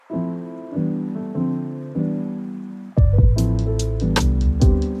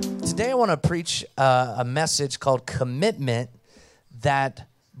Today I want to preach a message called Commitment That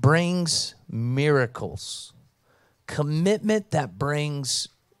Brings Miracles. Commitment that brings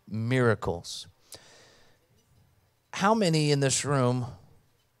miracles. How many in this room,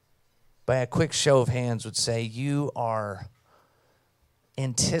 by a quick show of hands, would say you are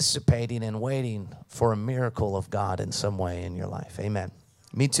anticipating and waiting for a miracle of God in some way in your life? Amen.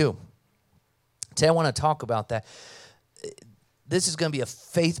 Me too. Today I want to talk about that. This is going to be a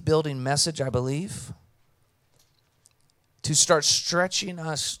faith-building message, I believe, to start stretching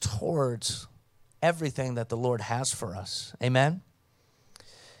us towards everything that the Lord has for us. Amen?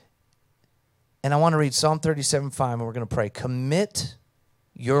 And I want to read Psalm 37:5, and we're going to pray. Commit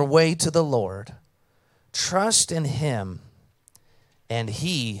your way to the Lord. Trust in Him, and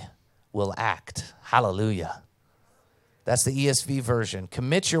He will act. Hallelujah. That's the ESV version.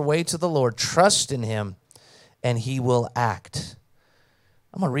 Commit your way to the Lord. Trust in Him, and He will act.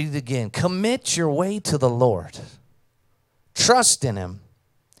 I'm going to read it again. Commit your way to the Lord. Trust in Him,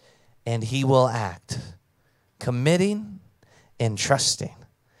 and He will act. Committing and trusting.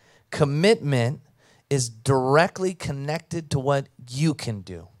 Commitment is directly connected to what you can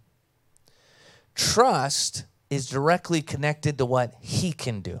do. Trust is directly connected to what He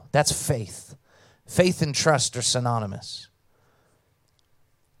can do. That's faith. Faith and trust are synonymous.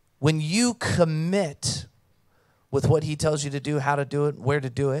 When you commit with what He tells you to do, how to do it, where to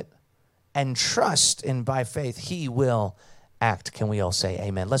do it, and trust in by faith, He will act. Can we all say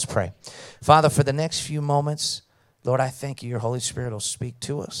amen? Let's pray. Father, for the next few moments, Lord, I thank You. Your Holy Spirit will speak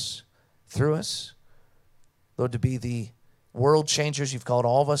to us, through us. Lord, to be the world changers You've called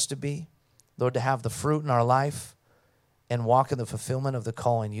all of us to be. Lord, to have the fruit in our life and walk in the fulfillment of the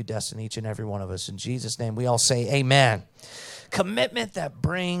calling You destined each and every one of us. In Jesus' name, we all say amen. Commitment that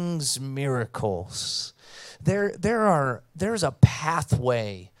brings miracles. There's a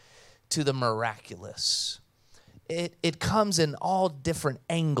pathway to the miraculous. It comes in all different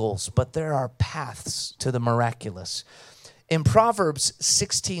angles, but there are paths to the miraculous. In Proverbs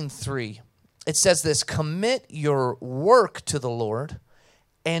 16:3, it says this: commit your work to the Lord,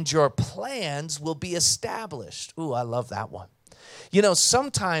 and your plans will be established. Ooh, I love that one. You know,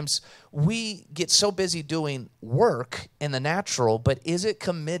 sometimes we get so busy doing work in the natural, but is it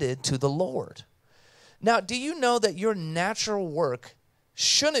committed to the Lord? Now, do you know that your natural work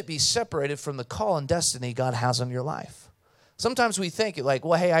shouldn't be separated from the call and destiny God has on your life? Sometimes we think like,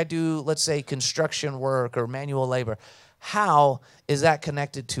 well, hey, I do, let's say, construction work or manual labor. How is that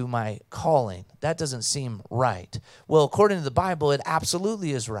connected to my calling? That doesn't seem right. Well, according to the Bible, it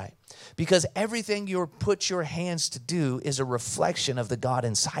absolutely is right. Because everything you put your hands to do is a reflection of the God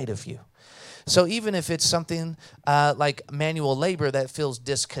inside of you. So even if it's something like manual labor that feels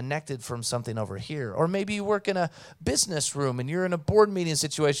disconnected from something over here, or maybe you work in a business room and you're in a board meeting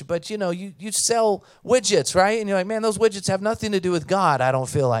situation, but you know, you sell widgets, right? And you're like, man, those widgets have nothing to do with God, I don't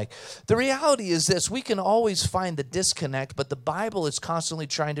feel like. The reality is this: we can always find the disconnect, but the Bible is constantly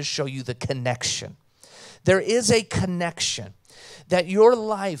trying to show you the connection. There is a connection that your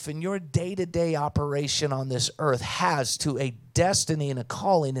life and your day-to-day operation on this earth has to a destiny and a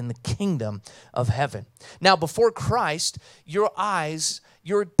calling in the kingdom of heaven. Now, before Christ, your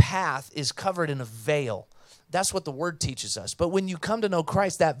path is covered in a veil. That's what the Word teaches us. But when you come to know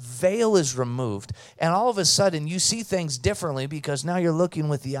Christ, that veil is removed, and all of a sudden you see things differently because now you're looking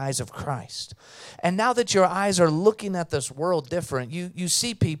with the eyes of Christ. And now that your eyes are looking at this world different, you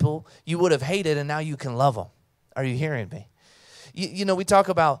see people you would have hated, and now you can love them. Are you hearing me? You know, we talk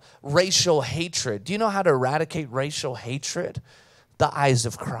about racial hatred. Do you know how to eradicate racial hatred? The eyes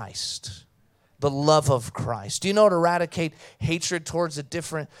of Christ, the love of Christ. Do you know how to eradicate hatred towards a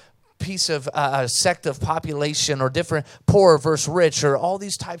different piece of sect of population, or different poor versus rich, or all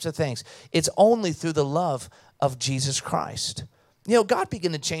these types of things? It's only through the love of Jesus Christ. You know, God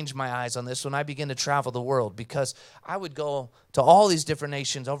began to change my eyes on this when I began to travel the world, because I would go to all these different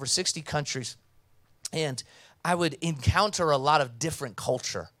nations, over 60 countries, and I would encounter a lot of different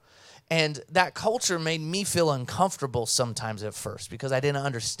culture. And that culture made me feel uncomfortable sometimes at first because I didn't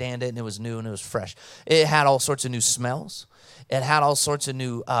understand it, and it was new and it was fresh. It had all sorts of new smells. It had all sorts of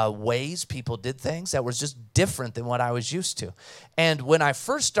new ways people did things that was just different than what I was used to. And when I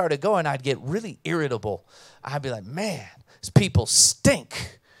first started going, I'd get really irritable. I'd be like, man, these people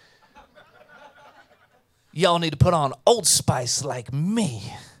stink. Y'all need to put on Old Spice like me.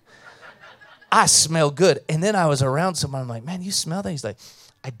 I smell good. And then I was around someone. I'm like, man, you smell that? He's like,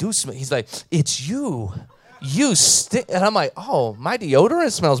 I do smell. He's like, it's you. You stink. And I'm like, oh, my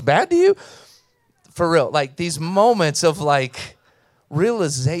deodorant smells bad to you? For real. Like these moments of like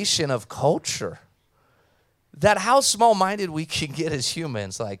realization of culture. that how small-minded we can get as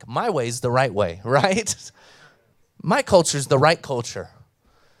humans. Like, my way's the right way, right? My culture's the right culture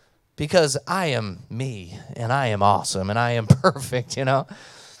because I am me and I am awesome and I am perfect, you know?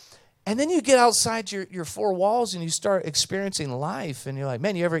 And then you get outside your four walls and you start experiencing life and you're like,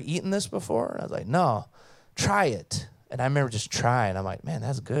 man, you ever eaten this before? And I was like, no, try it. And I remember just trying. I'm like, man,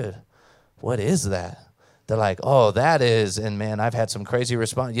 that's good. What is that? They're like, oh, that is, and man, I've had some crazy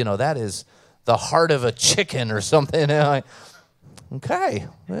response. You know, that is the heart of a chicken or something. And I'm like, okay,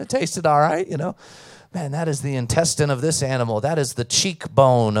 it tasted all right, you know. Man, that is the intestine of this animal. That is the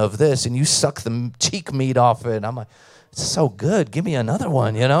cheekbone of this. And you suck the cheek meat off it. And I'm like, it's so good. Give me another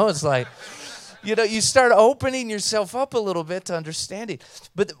one, you know. It's like, you know, you start opening yourself up a little bit to understanding.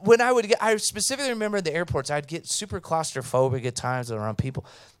 But when I specifically remember in the airports, I'd get super claustrophobic at times around people.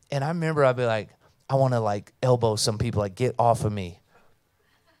 And I remember I'd be like, I want to like elbow some people, like get off of me.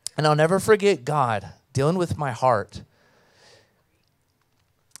 And I'll never forget God dealing with my heart.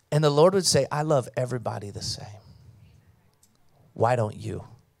 And the Lord would say, I love everybody the same. Why don't you?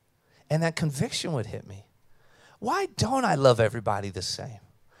 And that conviction would hit me. Why don't I love everybody the same?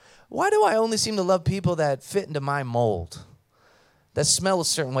 Why do I only seem to love people that fit into my mold, that smell a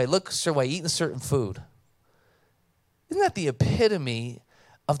certain way, look a certain way, eat a certain food? Isn't that the epitome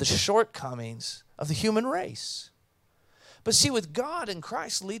of the shortcomings of the human race? But see, with God and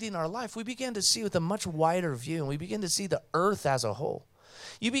Christ leading our life, we begin to see with a much wider view, and we begin to see the earth as a whole.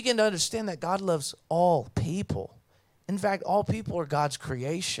 You begin to understand that God loves all people. In fact, all people are God's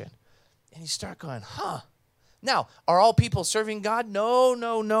creation. And you start going, huh? Now, are all people serving God? No,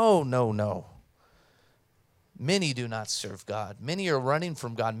 no, no, no, no. Many do not serve God. Many are running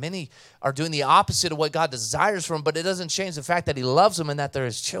from God. Many are doing the opposite of what God desires from them, but it doesn't change the fact that he loves them and that they're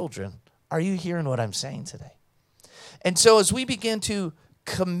his children. Are you hearing what I'm saying today? And so as we begin to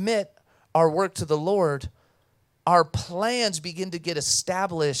commit our work to the Lord, our plans begin to get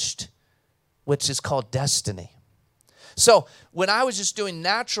established, which is called destiny. So when I was just doing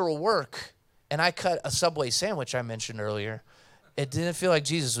natural work and I cut a Subway sandwich I mentioned earlier, it didn't feel like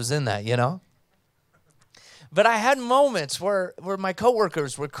Jesus was in that, you know? But I had moments where my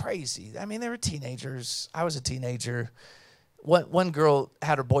coworkers were crazy. I mean, they were teenagers. I was a teenager. One girl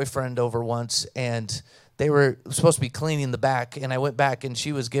had her boyfriend over once, and they were supposed to be cleaning the back, and I went back, and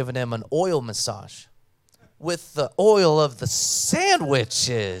she was giving him an oil massage with the oil of the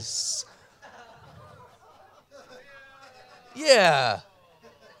sandwiches. Yeah.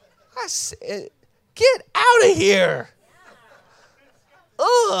 I said, get out of here.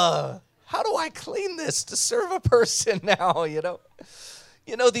 Ugh. How do I clean this to serve a person now, you know?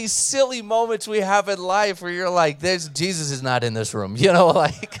 You know, these silly moments we have in life where you're like, Jesus is not in this room, you know,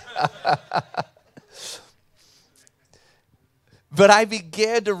 like. But I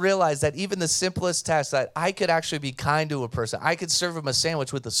began to realize that even the simplest task, that I could actually be kind to a person. I could serve them a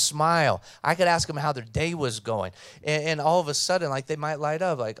sandwich with a smile. I could ask them how their day was going. And all of a sudden, like, they might light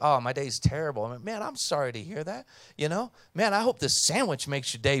up like, oh, my day's terrible. I'm like, man, I'm sorry to hear that. You know, man, I hope this sandwich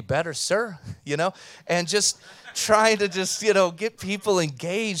makes your day better, sir. You know, and just trying to just, you know, get people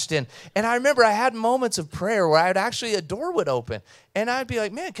engaged. And I remember I had moments of prayer where I'd actually, a door would open. And I'd be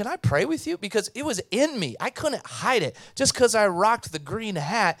like, man, can I pray with you? Because it was in me. I couldn't hide it. Just because I rocked the green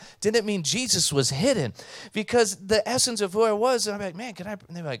hat didn't mean Jesus was hidden. Because the essence of who I was, and I'm like, man, can I?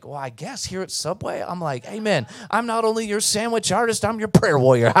 And they're like, well, I guess here at Subway. I'm like, amen. I'm not only your sandwich artist, I'm your prayer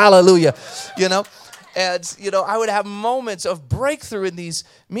warrior. Hallelujah. You know? And, you know, I would have moments of breakthrough in these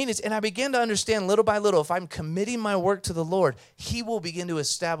meetings. And I began to understand little by little, if I'm committing my work to the Lord, he will begin to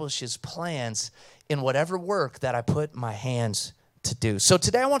establish his plans in whatever work that I put my hands to do. So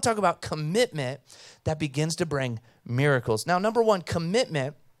today I want to talk about commitment that begins to bring miracles. Now, number one,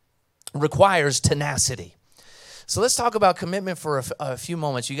 commitment requires tenacity. So let's talk about commitment for a few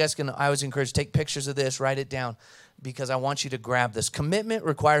moments. You guys can, I always encourage, take pictures of this, write it down, because I want you to grab this. Commitment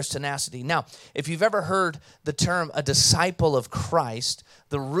requires tenacity. Now, if you've ever heard the term a disciple of Christ,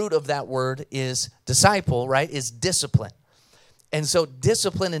 the root of that word is disciple, right, is discipline. And so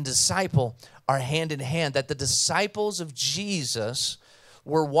discipline and disciple are hand in hand, that the disciples of Jesus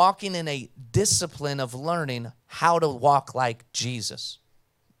were walking in a discipline of learning how to walk like Jesus.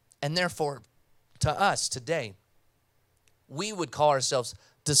 And therefore, to us today, we would call ourselves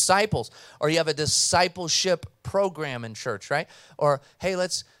disciples. Or you have a discipleship program in church, right? Or, hey,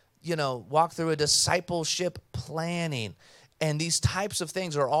 let's, you know, walk through a discipleship planning. And these types of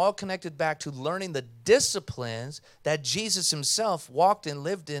things are all connected back to learning the disciplines that Jesus himself walked in,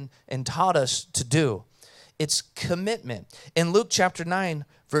 lived in, and taught us to do. It's commitment. In Luke chapter 9,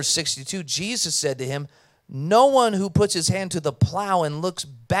 verse 62, Jesus said to him, no one who puts his hand to the plow and looks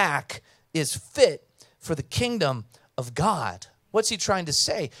back is fit for the kingdom of God. What's he trying to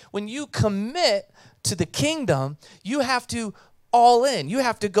say? When you commit to the kingdom, you have to all in. You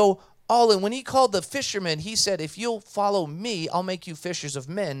have to go all in. When he called the fishermen, he said, if you'll follow me, I'll make you fishers of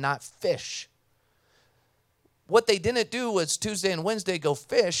men, not fish. What they didn't do was Tuesday and Wednesday go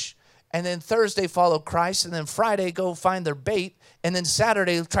fish, and then Thursday follow Christ, and then Friday go find their bait, and then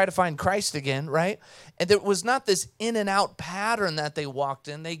Saturday try to find Christ again, right? And there was not this in and out pattern that they walked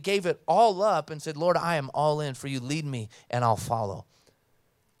in. They gave it all up and said, Lord, I am all in for you. Lead me, and I'll follow.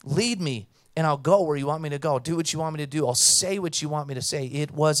 Lead me, and I'll go where you want me to go. Do what you want me to do. I'll say what you want me to say.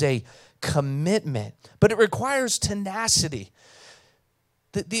 It was a commitment, but it requires tenacity.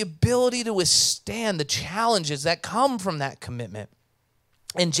 The ability to withstand the challenges that come from that commitment.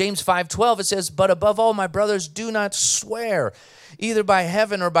 In James 5:12, it says, but above all, my brothers, do not swear, either by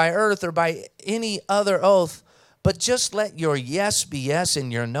heaven or by earth or by any other oath, but just let your yes be yes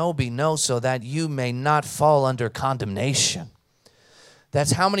and your no be no, so that you may not fall under condemnation.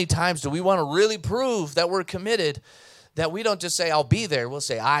 That's how many times do we want to really prove that we're committed, that we don't just say, I'll be there. We'll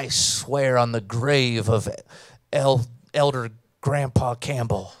say, I swear on the grave of Elder Grandpa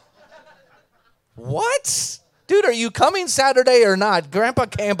Campbell. What? Dude, are you coming Saturday or not? Grandpa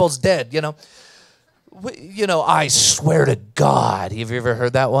Campbell's dead, I swear to God. Have you ever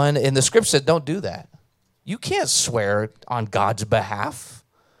heard that one? And the script said, don't do that. You can't swear on God's behalf.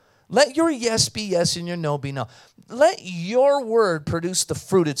 Let your yes be yes and your no be no. Let your word produce the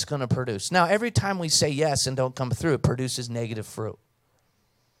fruit it's going to produce. Now, every time we say yes and don't come through, it produces negative fruit.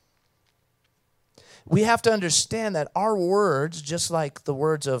 We have to understand that our words, just like the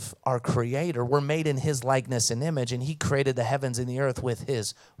words of our Creator, were made in His likeness and image, and He created the heavens and the earth with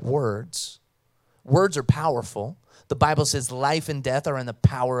His words. Words are powerful. The Bible says life and death are in the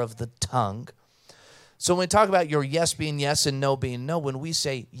power of the tongue. So when we talk about your yes being yes and no being no, when we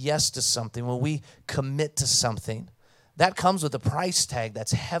say yes to something, when we commit to something, that comes with a price tag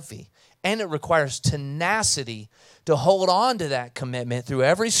that's heavy. And it requires tenacity to hold on to that commitment through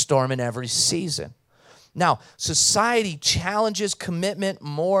every storm and every season. Now, society challenges commitment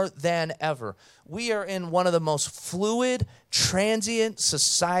more than ever. We are in one of the most fluid, transient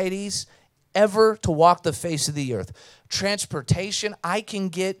societies ever to walk the face of the earth. Transportation, I can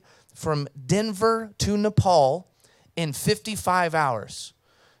get from Denver to Nepal in 55 hours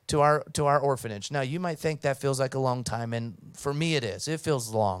to our orphanage. Now, you might think that feels like a long time, and for me it is. It feels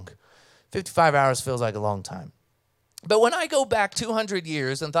long. 55 hours feels like a long time. But when I go back 200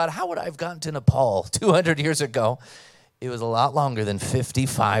 years and thought, how would I have gotten to Nepal 200 years ago? It was a lot longer than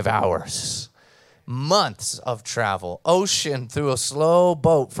 55 hours. Months of travel. Ocean through a slow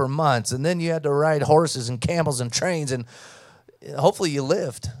boat for months. And then you had to ride horses and camels and trains. And hopefully you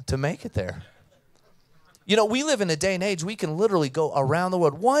lived to make it there. We live in a day and age we can literally go around the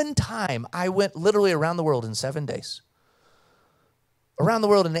world. One time I went literally around the world in 7 days. Around the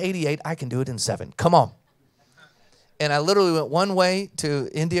world in 88, I can do it in 7. Come on. And I literally went one way to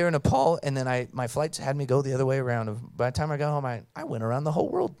India or Nepal, and then my flights had me go the other way around. By the time I got home, I went around the whole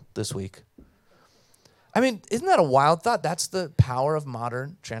world this week. I mean, isn't that a wild thought? That's the power of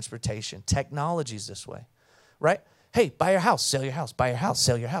modern transportation. Technology's this way, right? Hey, buy your house, sell your house, buy your house,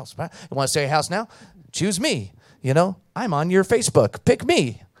 sell your house. You want to sell your house now? Choose me. I'm on your Facebook. Pick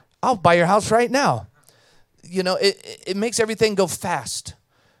me. I'll buy your house right now. It makes everything go fast.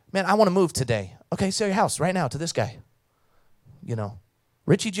 Man, I want to move today. Okay, sell your house right now to this guy.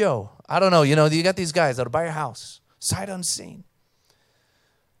 Richie Joe. I don't know. You got these guys that'll buy your house. Sight unseen.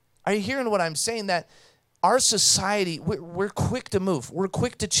 Are you hearing what I'm saying? That our society, we're quick to move. We're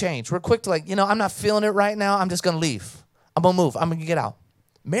quick to change. We're quick to I'm not feeling it right now. I'm just going to leave. I'm going to move. I'm going to get out.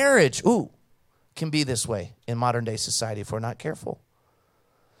 Marriage, can be this way in modern day society if we're not careful.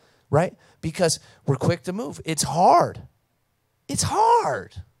 Right? Because we're quick to move. It's hard. It's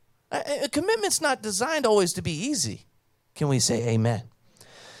hard. A commitment's not designed always to be easy. Can we say amen?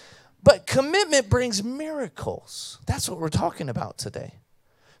 But commitment brings miracles. That's what we're talking about today.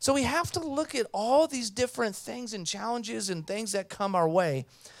 So we have to look at all these different things and challenges and things that come our way.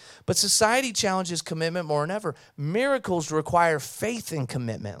 But society challenges commitment more than ever. Miracles require faith and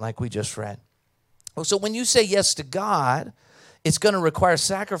commitment, like we just read. So when you say yes to God, it's going to require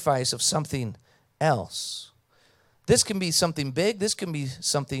sacrifice of something else. This can be something big. This can be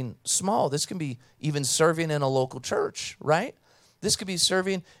something small. This can be even serving in a local church, right? This could be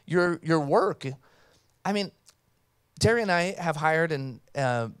serving your work. I mean, Terry and I have hired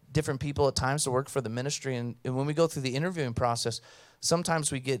different people at times to work for the ministry. And when we go through the interviewing process,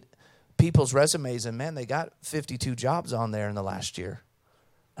 sometimes we get people's resumes and, man, they got 52 jobs on there in the last year.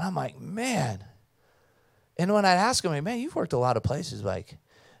 And I'm like, man. And when I'd ask them, man, you've worked a lot of places. Like,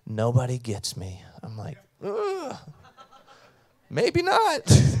 nobody gets me. I'm like, ugh, maybe not.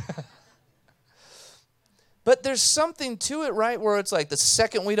 But there's something to it, right, where it's like the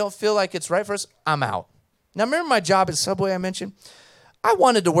second we don't feel like it's right for us, I'm out. Now, remember my job at Subway I mentioned? I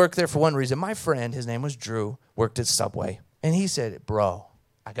wanted to work there for one reason. My friend, his name was Drew, worked at Subway. And he said, bro,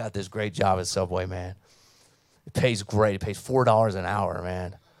 I got this great job at Subway, man. It pays great. It pays $4 an hour,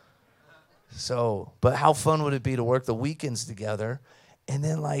 man. So, but how fun would it be to work the weekends together? And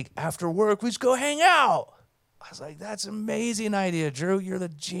then, like, after work, we just go hang out. I was like, that's an amazing idea, Drew. You're the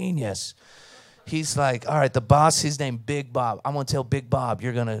genius. He's like, all right, the boss, his name Big Bob. I'm going to tell Big Bob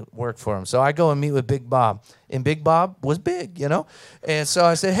you're going to work for him. So I go and meet with Big Bob. And Big Bob was big, you know. And so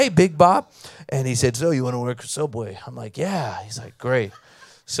I said, hey, Big Bob. And he said, so you want to work for Subway? I'm like, yeah. He's like, great.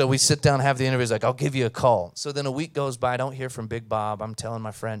 So we sit down and have the interview. He's like, I'll give you a call. So then a week goes by. I don't hear from Big Bob. I'm telling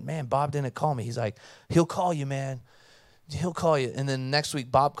my friend, man, Bob didn't call me. He's like, he'll call you, man. He'll call you. And then next week,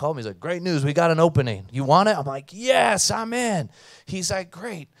 Bob called me. He's like, great news. We got an opening. You want it? I'm like, yes, I'm in. He's like,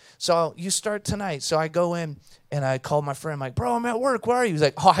 great. So you start tonight. So I go in and I call my friend. I'm like, bro, I'm at work. Where are you? He's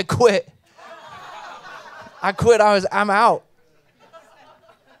like, oh, I quit. I quit. I'm out.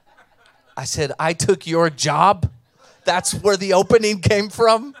 I said, I took your job. That's where the opening came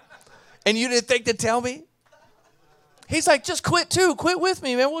from. And you didn't think to tell me? He's like, just quit too. Quit with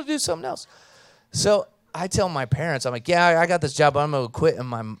me, man. We'll do something else. So I tell my parents, I'm like, yeah, I got this job, but I'm going to quit. And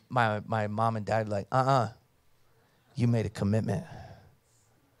my mom and dad are like, you made a commitment.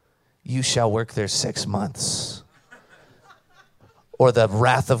 You shall work there 6 months, or the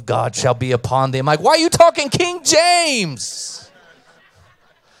wrath of God shall be upon thee. I'm like, why are you talking King James?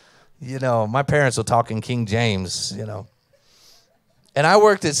 You know, my parents were talking King James, you know. And I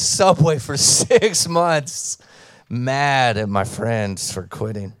worked at Subway for 6 months, mad at my friends for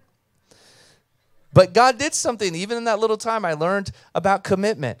quitting. But God did something. Even in that little time, I learned about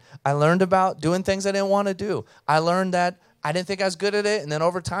commitment. I learned about doing things I didn't want to do. I learned that I didn't think I was good at it, and then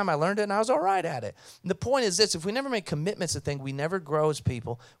over time I learned it, and I was all right at it. And the point is this: if we never make commitments to things, we never grow as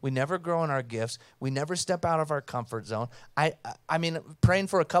people. We never grow in our gifts. We never step out of our comfort zone. I mean, praying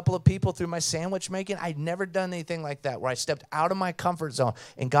for a couple of people through my sandwich making, I'd never done anything like that, where I stepped out of my comfort zone,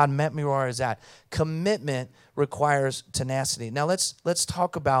 and God met me where I was at. Commitment requires tenacity. Now let's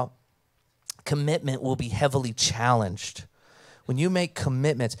talk about commitment will be heavily challenged. When you make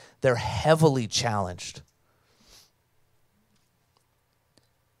commitments, they're heavily challenged.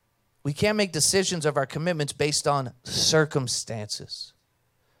 We can't make decisions of our commitments based on circumstances.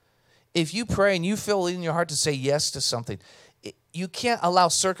 If you pray and you feel in your heart to say yes to something, you can't allow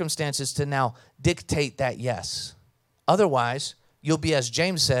circumstances to now dictate that yes. Otherwise, you'll be, as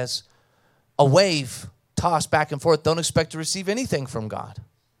James says, a wave tossed back and forth. Don't expect to receive anything from God.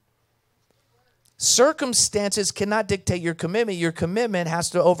 Circumstances cannot dictate your commitment. Your commitment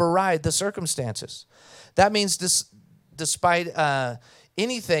has to override the circumstances. That means despite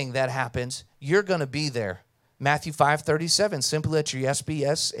anything that happens, you're going to be there. Matthew 5:37, simply let your yes be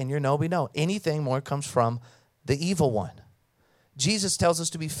yes and your no be no. Anything more comes from the evil one. Jesus tells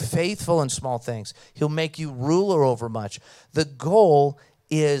us to be faithful in small things. He'll make you ruler over much. The goal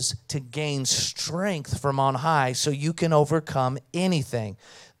is to gain strength from on high so you can overcome anything.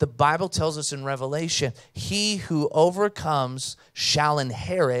 The Bible tells us in Revelation, he who overcomes shall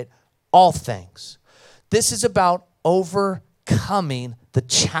inherit all things. This is about overcoming the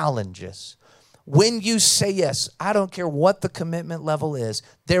challenges. When you say yes, I don't care what the commitment level is,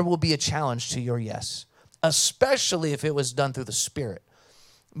 there will be a challenge to your yes, especially if it was done through the Spirit.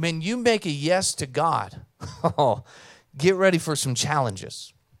 When you make a yes to God, get ready for some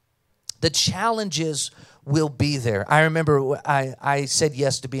challenges. The challenges will be there. I remember I said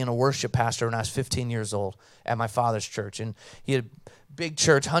yes to being a worship pastor when I was 15 years old at my father's church. And he had a big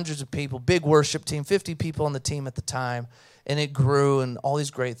church, hundreds of people, big worship team, 50 people on the team at the time. And it grew and all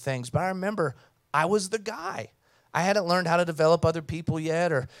these great things. But I remember I was the guy. I hadn't learned how to develop other people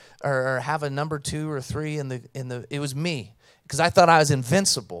yet or have a number 2 or 3 it was me, because I thought I was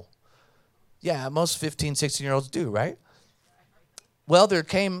invincible. Yeah, most 15, 16-year-olds do, right? Well, there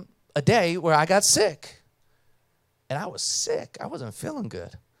came a day where I got sick. And I was sick. I wasn't feeling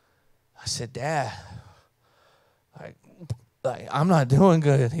good. I said, Dad, I'm not doing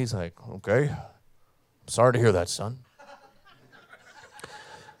good. He's like, okay. Sorry to hear that, son.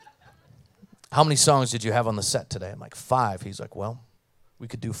 How many songs did you have on the set today? I'm like, 5. He's like, well, we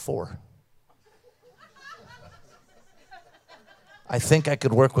could do 4. I think I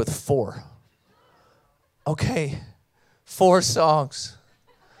could work with 4. Okay, 4 songs.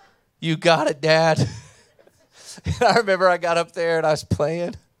 You got it, Dad. And I remember I got up there and I was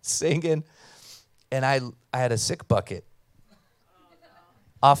playing, singing, and I had a sick bucket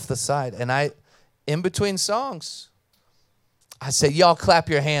off the side. And in between songs, I said, y'all clap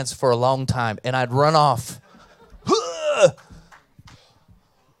your hands for a long time. And I'd run off.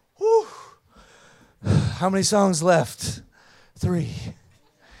 How many songs left? 3.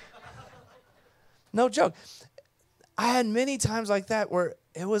 No joke. I had many times like that where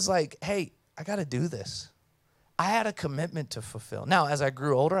it was like, hey, I got to do this. I had a commitment to fulfill. Now, as I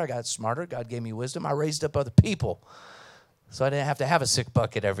grew older, I got smarter. God gave me wisdom. I raised up other people. So I didn't have to have a sick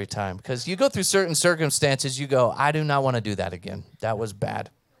bucket every time. Because you go through certain circumstances, you go, I do not want to do that again. That was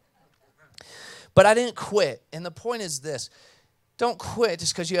bad. But I didn't quit. And the point is this. Don't quit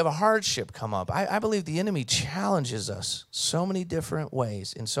just because you have a hardship come up. I believe the enemy challenges us so many different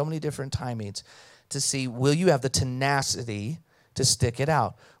ways, in so many different timings, to see, will you have the tenacity to stick it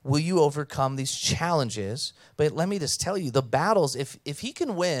out? Will you overcome these challenges? But let me just tell you, the battles, if he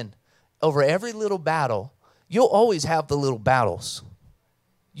can win over every little battle, you'll always have the little battles.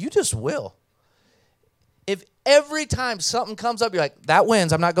 You just will. If every time something comes up, you're like, that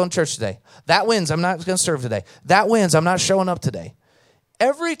wins, I'm not going to church today. That wins, I'm not going to serve today. That wins, I'm not showing up today.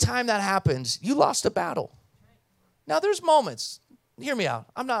 Every time that happens, you lost a battle. Now, there's moments, hear me out,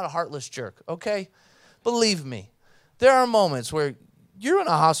 I'm not a heartless jerk, okay? Believe me, there are moments where you're in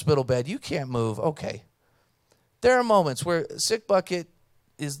a hospital bed, you can't move, okay. There are moments where sick bucket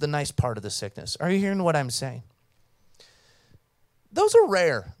is the nice part of the sickness. Are you hearing what I'm saying? Those are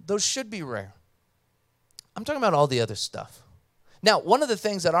rare. Those should be rare. I'm talking about all the other stuff. Now, one of the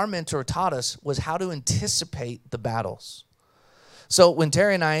things that our mentor taught us was how to anticipate the battles. So when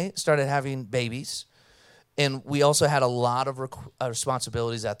Terry and I started having babies, and we also had a lot of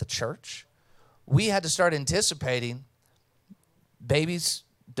responsibilities at the church, we had to start anticipating babies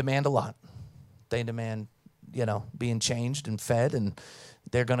demand a lot. They demand, being changed and fed, and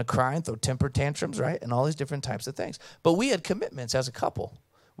they're going to cry and throw temper tantrums, right? And all these different types of things. But we had commitments as a couple.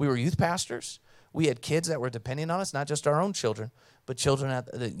 We were youth pastors. We had kids that were depending on us, not just our own children, but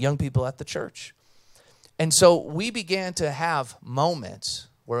the young people at the church. And so we began to have moments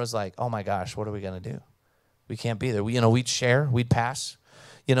where it was like, oh my gosh, what are we going to do? We can't be there. We'd share, we'd pass.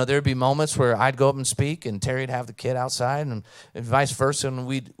 There'd be moments where I'd go up and speak, and Terry'd have the kid outside, and vice versa, and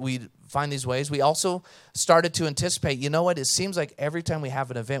we'd find these ways. We also started to anticipate, it seems like every time we have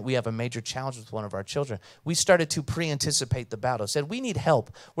an event, we have a major challenge with one of our children. We started to pre-anticipate the battle. Said, we need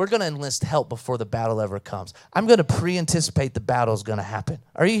help. We're going to enlist help before the battle ever comes. I'm going to pre-anticipate the battle is going to happen.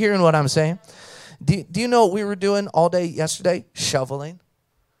 Are you hearing what I'm saying? Do you know what we were doing all day yesterday? Shoveling,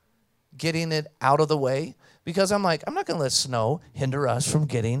 getting it out of the way. Because I'm like, I'm not going to let snow hinder us from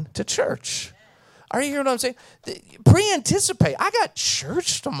getting to church. Are you hearing what I'm saying? Pre-anticipate. I got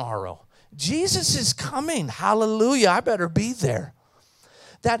church tomorrow. Jesus is coming. Hallelujah. I better be there.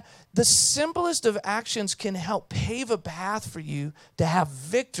 That the simplest of actions can help pave a path for you to have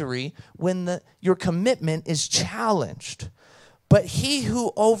victory when your commitment is challenged. But he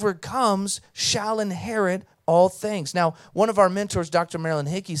who overcomes shall inherit all things. Now, one of our mentors, Dr. Marilyn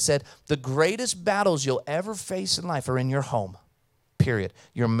Hickey, said, the greatest battles you'll ever face in life are in your home, period.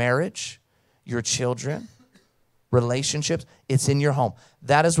 Your marriage, your children, relationships, it's in your home.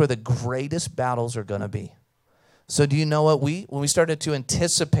 That is where the greatest battles are going to be. So do you know what when we started to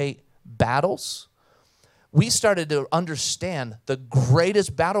anticipate battles, we started to understand the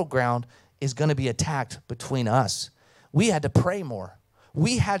greatest battleground is going to be attacked between us. We had to pray more.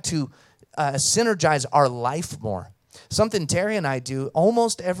 We had to synergize our life more. Something Terry and I do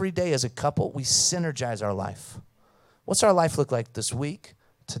almost every day as a couple, we synergize our life. What's our life look like this week,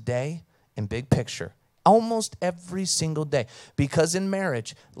 today, and big picture? Almost every single day. Because in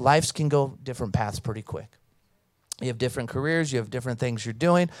marriage, lives can go different paths pretty quick. You have different careers. You have different things you're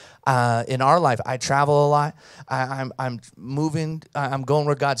doing. In our life, I travel a lot. I'm moving. I'm going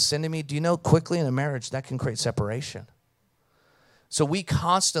where God's sending me. Do you know quickly in a marriage, that can create separation? So we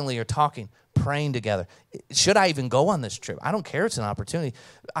constantly are talking, praying together. Should I even go on this trip? I don't care. It's an opportunity.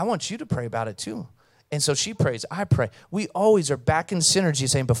 I want you to pray about it too. And so she prays, I pray. We always are back in synergy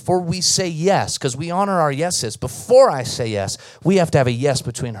saying before we say yes, because we honor our yeses, before I say yes, we have to have a yes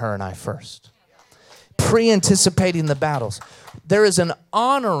between her and I first. Pre-anticipating the battles. There is an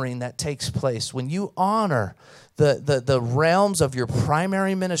honoring that takes place when you honor the realms of your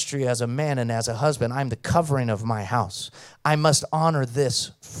primary ministry as a man and as a husband. I'm the covering of my house. I must honor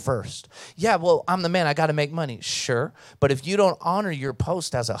this first. Yeah, well, I'm the man. I got to make money. Sure. But if you don't honor your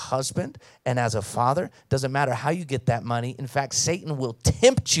post as a husband and as a father, doesn't matter how you get that money. In fact, Satan will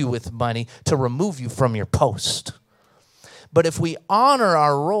tempt you with money to remove you from your post. But if we honor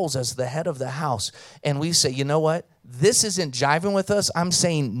our roles as the head of the house and we say, you know what? this isn't jiving with us, I'm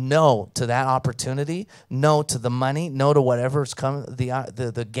saying no to that opportunity, no to the money, no to whatever's come,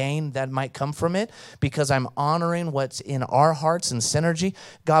 the gain that might come from it, because I'm honoring what's in our hearts and synergy.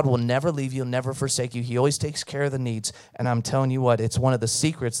 God will never leave you, never forsake you. He always takes care of the needs. And I'm telling you what, it's one of the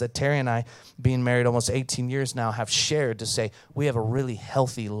secrets that Terry and I, being married almost 18 years now, have shared to say we have a really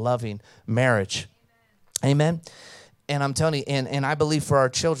healthy, loving marriage. Amen. And I'm telling you, and I believe for our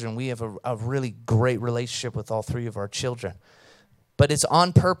children, we have a really great relationship with all three of our children. But it's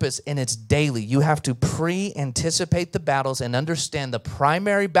on purpose and it's daily. You have to pre-anticipate the battles and understand the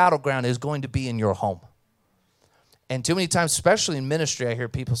primary battleground is going to be in your home. And too many times, especially in ministry, I hear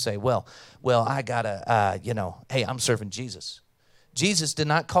people say, well, I gotta, hey, I'm serving Jesus. Jesus did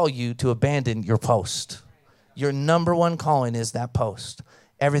not call you to abandon your post. Your number one calling is that post.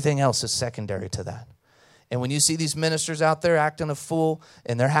 Everything else is secondary to that. And when you see these ministers out there acting a fool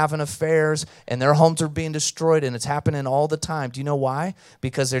and they're having affairs and their homes are being destroyed and it's happening all the time, do you know why?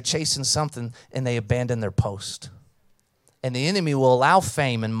 Because they're chasing something and they abandon their post. And the enemy will allow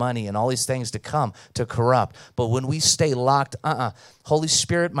fame and money and all these things to come to corrupt. But when we stay locked, Holy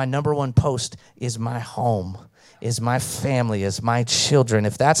Spirit, my number one post is my home, is my family, is my children.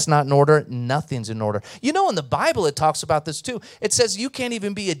 If that's not in order, nothing's in order. You know, in the Bible, it talks about this too. It says you can't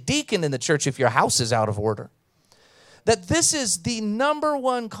even be a deacon in the church if your house is out of order. That this is the number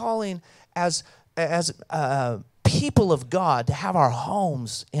one calling as people of God, to have our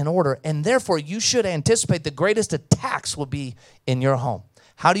homes in order. And therefore, you should anticipate the greatest attacks will be in your home.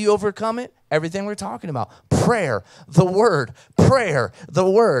 How do you overcome it? Everything we're talking about. Prayer, the word, prayer, the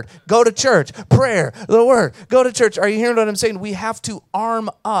word. Go to church, prayer, the word. Go to church. Are you hearing what I'm saying? We have to arm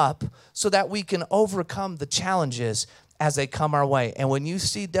up so that we can overcome the challenges as they come our way. And when you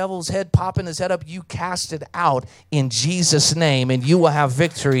see devil's head popping his head up, you cast it out in Jesus' name, and you will have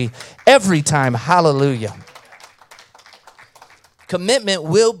victory every time. Hallelujah. Commitment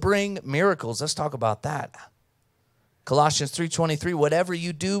will bring miracles. Let's talk about that. Colossians 3:23, whatever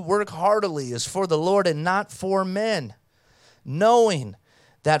you do, work heartily as for the Lord and not for men, knowing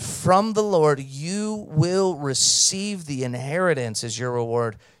that from the Lord you will receive the inheritance as your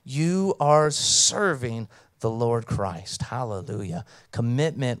reward. You are serving the Lord Christ. Hallelujah.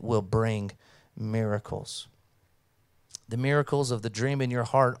 Commitment will bring miracles. The miracles of the dream in your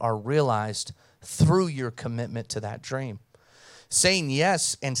heart are realized through your commitment to that dream. Saying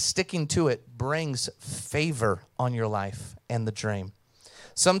yes and sticking to it brings favor on your life and the dream.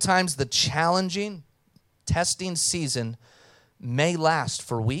 Sometimes the challenging testing season may last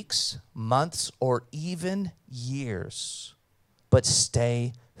for weeks, months, or even years. But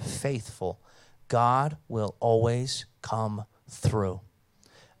stay faithful. God will always come through.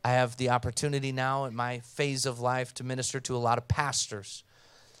 I have the opportunity now in my phase of life to minister to a lot of pastors.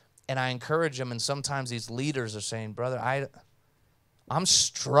 And I encourage them, and sometimes these leaders are saying, brother, I'm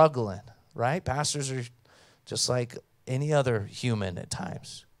struggling, right? Pastors are just like any other human at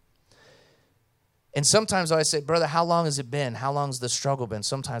times. And sometimes I say, brother, how long has it been? How long has the struggle been?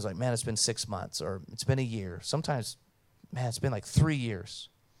 Sometimes like, man, it's been 6 months, or it's been a year. Sometimes, man, it's been like 3 years.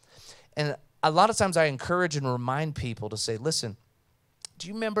 And a lot of times I encourage and remind people to say, listen, do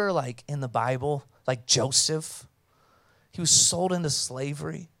you remember like in the Bible, like Joseph? He was sold into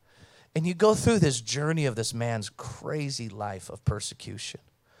slavery. And you go through this journey of this man's crazy life of persecution.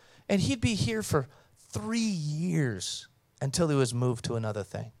 And he'd be here for 3 years until he was moved to another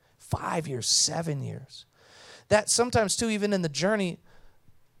thing. 5 years, 7 years. That sometimes too, even in the journey,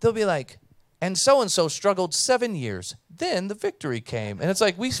 they'll be like, and so struggled 7 years. Then the victory came. And it's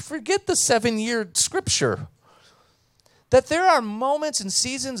like, we forget the 7-year scripture. That there are moments and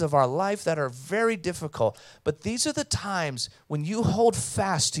seasons of our life that are very difficult, but these are the times when you hold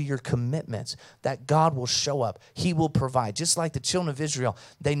fast to your commitments that God will show up. He will provide. Just like the children of Israel,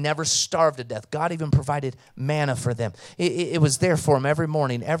 they never starved to death. God even provided manna for them. It was there for them every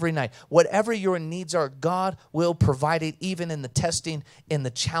morning, every night. Whatever your needs are, God will provide it even in the testing, in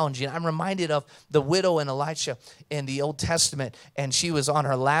the challenging. I'm reminded of the widow in Elisha in the Old Testament, and she was on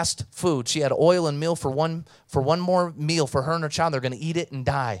her last food. She had oil and meal for one more meal for her and her child. They're going to eat it and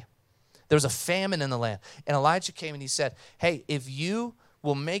die. There was a famine in the land. And Elijah came and he said, hey, if you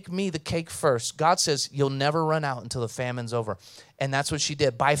will make me the cake first, God says you'll never run out until the famine's over. And that's what she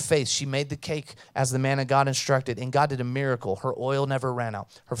did. By faith, she made the cake as the man of God instructed. And God did a miracle. Her oil never ran out.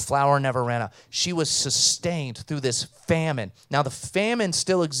 Her flour never ran out. She was sustained through this famine. Now, the famine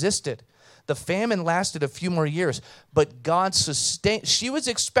still existed. The famine lasted a few more years. But God sustained. She was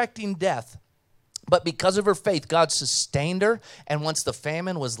expecting death. But because of her faith, God sustained her. And once the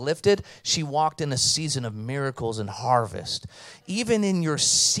famine was lifted, she walked in a season of miracles and harvest. Even in your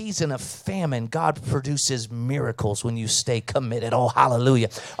season of famine, God produces miracles when you stay committed. Oh, hallelujah.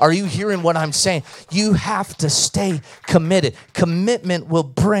 Are you hearing what I'm saying? You have to stay committed. Commitment will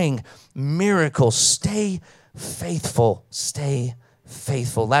bring miracles. Stay faithful. Stay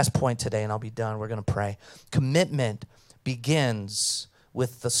faithful. Last point today, and I'll be done. We're going to pray. Commitment begins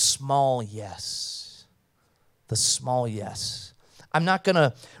with the small yes. The small yes. I'm not going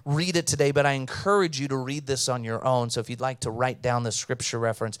to read it today, but I encourage you to read this on your own. So if you'd like to write down the scripture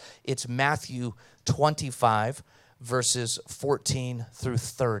reference, it's Matthew 25, verses 14 through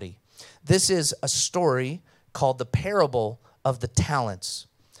 30. This is a story called the parable of the talents.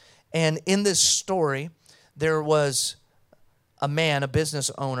 And in this story, there was a man, a business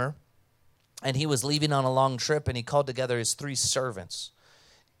owner, and he was leaving on a long trip, and he called together his 3 servants.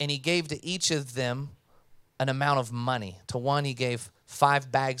 And he gave to each of them an amount of money. To one, he gave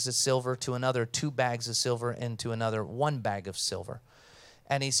 5 bags of silver, to another 2 bags of silver, and to another 1 bag of silver.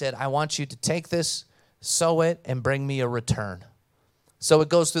 And he said, I want you to take this, sow it, and bring me a return. So it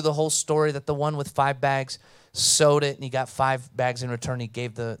goes through the whole story that the one with 5 bags sowed it, and he got 5 bags in return. He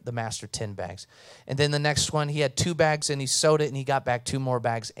gave the master 10 bags. And then the next one, he had 2 bags, and he sowed it, and he got back 2 more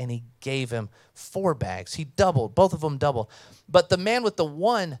bags, and he gave him 4 bags. He doubled. Both of them doubled. But the man with the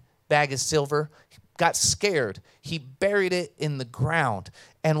 1 bag of silver got scared. He buried it in the ground.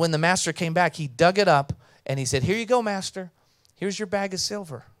 And when the master came back, he dug it up, and he said, here you go, master. Here's your bag of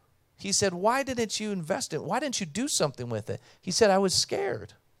silver. He said, why didn't you invest it? Why didn't you do something with it? He said, I was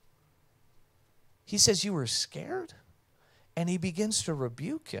scared. He says, you were scared? And he begins to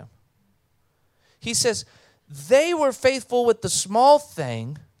rebuke him. He says, they were faithful with the small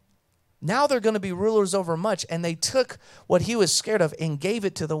thing. Now they're going to be rulers over much. And they took what he was scared of and gave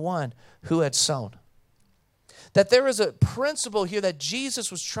it to the one who had sown. That there is a principle here that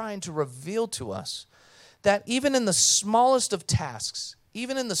Jesus was trying to reveal to us. That even in the smallest of tasks,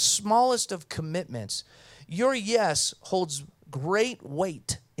 even in the smallest of commitments, your yes holds great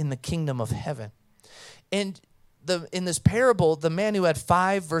weight in the kingdom of heaven. And in this parable, the man who had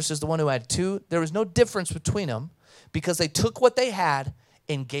 5 versus the one who had 2, there was no difference between them because they took what they had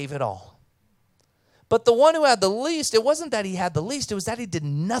and gave it all. But the one who had the least, it wasn't that he had the least, it was that he did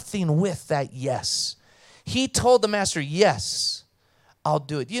nothing with that yes. He told the master, yes, I'll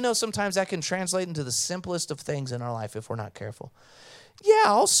do it. You know, sometimes that can translate into the simplest of things in our life if we're not careful. Yeah,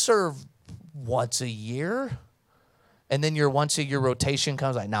 I'll serve once a year. And then your once a year rotation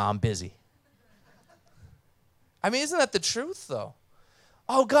comes like, nah, I'm busy. I mean, isn't that the truth, though?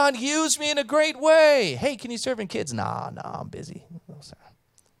 Oh, God used me in a great way. Hey, can you serve in kids? Nah, I'm busy.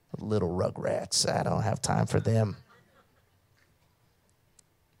 Little rugrats. I don't have time for them.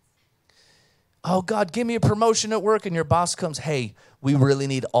 Oh, God, give me a promotion at work, and your boss comes, hey, we really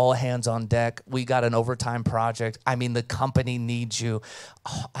need all hands on deck. We got an overtime project. I mean, the company needs you.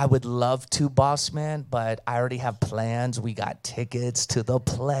 Oh, I would love to, boss man, but I already have plans. We got tickets to the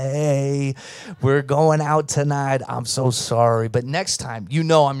play. We're going out tonight. I'm so sorry. But next time, you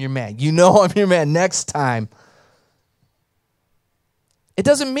know I'm your man. You know I'm your man. Next time. It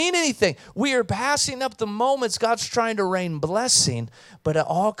doesn't mean anything. We are passing up the moments. God's trying to rain blessing, but it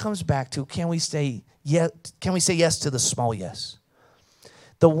all comes back to can we say yes to the small yes?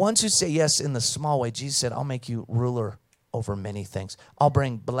 The ones who say yes in the small way, Jesus said, I'll make you ruler over many things. I'll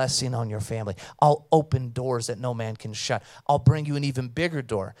bring blessing on your family. I'll open doors that no man can shut. I'll bring you an even bigger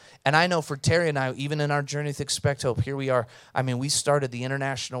door. And I know for Terry and I, even in our journey with Expect Hope, here we are. I mean, we started the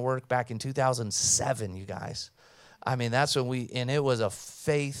international work back in 2007, you guys. I mean, that's when and it was a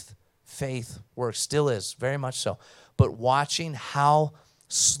faith work, still is, very much so. But watching how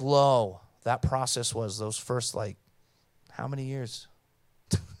slow that process was, those first, how many years?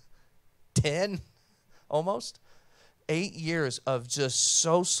 10, almost? 8 years of just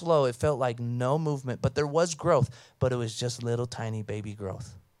so slow, it felt like no movement. But there was growth, but it was just little tiny baby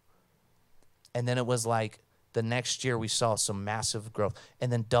growth. And then it was like the next year we saw some massive growth,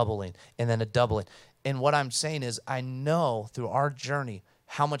 and then doubling, and then a doubling. And what I'm saying is I know through our journey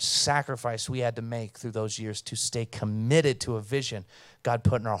how much sacrifice we had to make through those years to stay committed to a vision God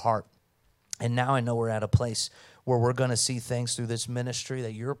put in our heart. And now I know we're at a place where we're going to see things through this ministry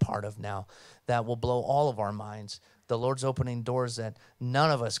that you're a part of now that will blow all of our minds. The Lord's opening doors that none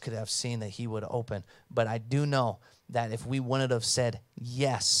of us could have seen that he would open. But I do know that if we wouldn't have said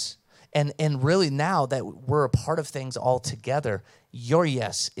yes, and really now that we're a part of things all together, your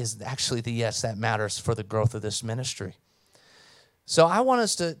yes is actually the yes that matters for the growth of this ministry. So I want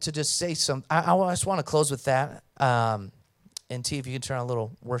us to just say I just want to close with that. And T, if you can turn on a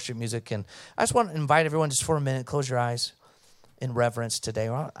little worship music. And I just want to invite everyone just for a minute, close your eyes in reverence today.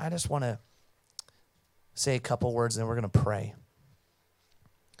 I just want to say a couple words and then we're going to pray.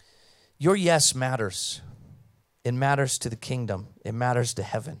 Your yes matters. It matters to the kingdom. It matters to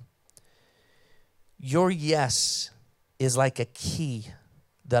heaven. Your yes is like a key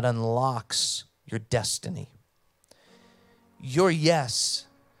that unlocks your destiny. Your yes,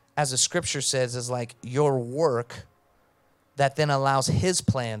 as the scripture says, is like your work that then allows his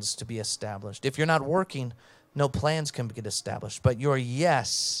plans to be established. If you're not working, no plans can get established. But your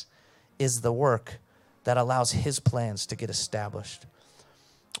yes is the work that allows his plans to get established.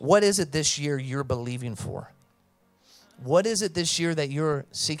 What is it this year you're believing for? What is it this year that you're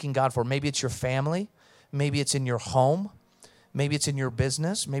seeking God for? Maybe it's your family. Maybe it's in your home. Maybe it's in your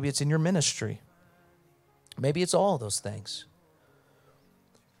business. Maybe it's in your ministry. Maybe it's all of those things.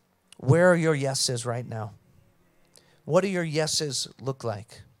 Where are your yeses right now? What do your yeses look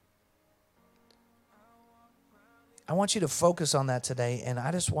like? I want you to focus on that today, and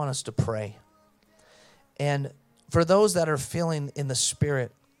I just want us to pray. And for those that are feeling in the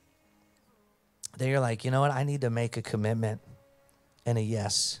spirit, they're like, you know what, I need to make a commitment and a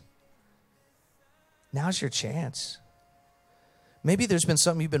yes. Now's your chance. Maybe there's been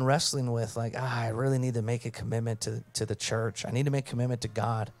something you've been wrestling with, like, I really need to make a commitment to the church. I need to make a commitment to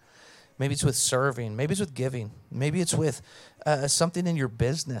God. Maybe it's with serving. Maybe it's with giving. Maybe it's with something in your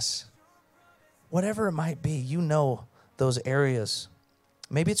business. Whatever it might be, you know those areas.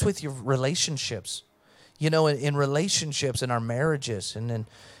 Maybe it's with your relationships. You know, in relationships, in our marriages, and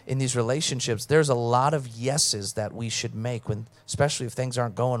in these relationships, there's a lot of yeses that we should make, especially if things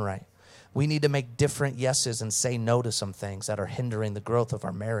aren't going right. We need to make different yeses and say no to some things that are hindering the growth of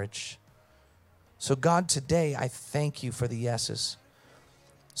our marriage. So God, today, I thank you for the yeses.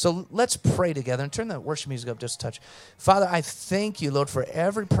 So let's pray together and turn that worship music up just a touch. Father, I thank you, Lord, for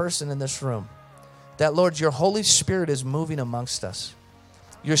every person in this room, that, Lord, your Holy Spirit is moving amongst us.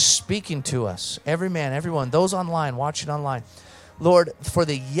 You're speaking to us, every man, everyone, those online, watching online. Lord, for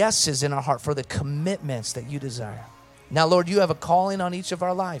the yeses in our heart, for the commitments that you desire. Now, Lord, you have a calling on each of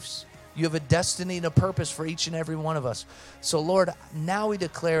our lives. You have a destiny and a purpose for each and every one of us. So, Lord, now we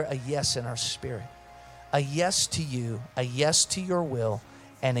declare a yes in our spirit. A yes to you, a yes to your will,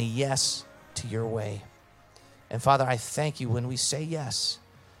 and a yes to your way. And, Father, I thank you when we say yes.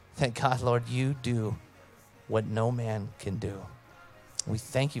 Thank God, Lord, you do what no man can do. We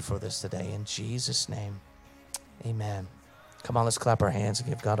thank you for this today. In Jesus' name, amen. Come on, let's clap our hands and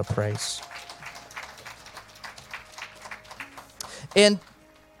give God a praise. And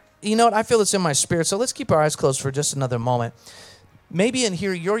you know what? I feel it's in my spirit, so let's keep our eyes closed for just another moment. Maybe in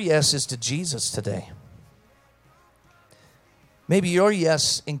here, your yes is to Jesus today. Maybe your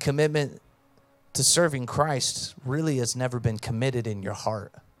yes in commitment to serving Christ really has never been committed in your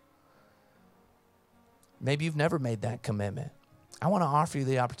heart. Maybe you've never made that commitment. I want to offer you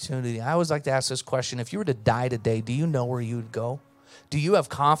the opportunity. I always like to ask this question. If you were to die today, do you know where you would go? Do you have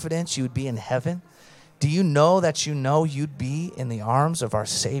confidence you would be in heaven? Do you know that you know you'd be in the arms of our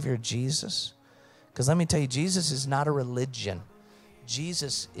Savior Jesus? Because let me tell you, Jesus is not a religion.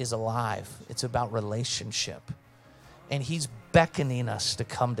 Jesus is alive. It's about relationship. And he's beckoning us to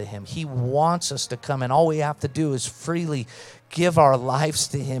come to him. He wants us to come, and all we have to do is freely give our lives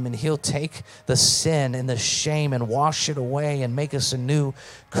to him, and he'll take the sin and the shame and wash it away and make us a new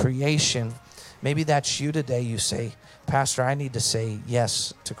creation. Maybe that's you today. You say, Pastor, I need to say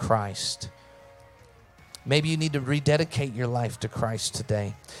yes to Christ. Maybe you need to rededicate your life to Christ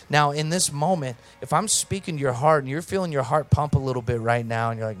today. Now, in this moment, if I'm speaking to your heart and you're feeling your heart pump a little bit right now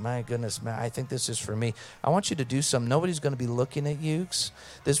and you're like, my goodness, man, I think this is for me. I want you to do something. Nobody's going to be looking at you. This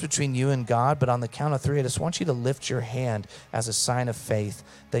is between you and God. But on the count of 3, I just want you to lift your hand as a sign of faith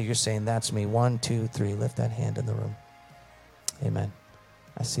that you're saying, that's me. 1, 2, 3. Lift that hand in the room. Amen.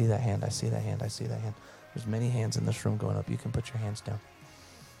 I see that hand. I see that hand. I see that hand. There's many hands in this room going up. You can put your hands down.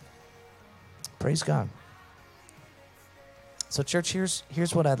 Praise God. So, church,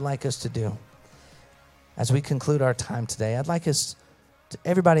 here's what I'd like us to do. As we conclude our time today, I'd like us,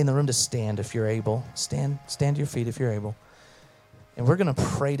 everybody in the room, to stand if you're able. Stand to your feet if you're able. And we're going to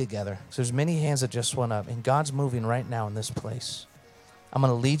pray together. So there's many hands that just went up, and God's moving right now in this place. I'm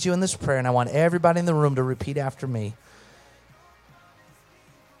going to lead you in this prayer, and I want everybody in the room to repeat after me.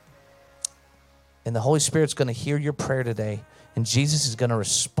 And the Holy Spirit's going to hear your prayer today, and Jesus is going to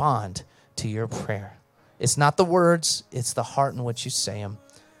respond to your prayer. It's not the words, it's the heart in which you say them.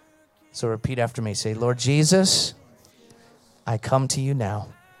 So repeat after me. Say, Lord Jesus, I come to you now.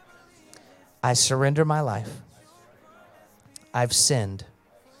 I surrender my life. I've sinned.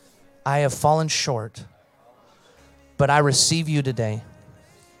 I have fallen short. but I receive you today.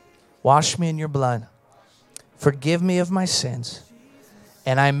 Wash me in your blood. Forgive me of my sins.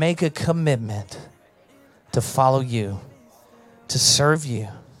 And I make a commitment to follow you, to serve you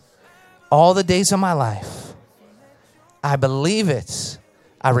all the days of my life. I believe it.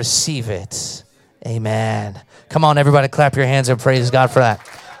 I receive it. Amen. Come on, everybody, clap your hands and praise God for that.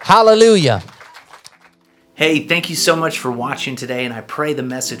 Hallelujah. Hey, thank you so much for watching today, and I pray the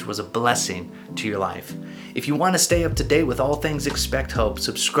message was a blessing to your life. If you want to stay up to date with all things Expect Hope,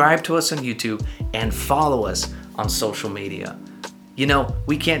 subscribe to us on YouTube and follow us on social media. You know,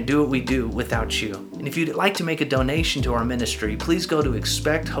 we can't do what we do without you. And if you'd like to make a donation to our ministry, please go to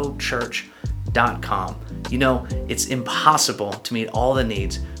expecthopechurch.com. You know, it's impossible to meet all the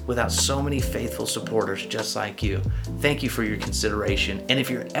needs without so many faithful supporters just like you. Thank you for your consideration. And if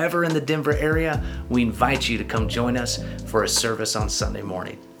you're ever in the Denver area, we invite you to come join us for a service on Sunday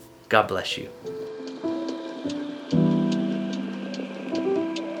morning. God bless you.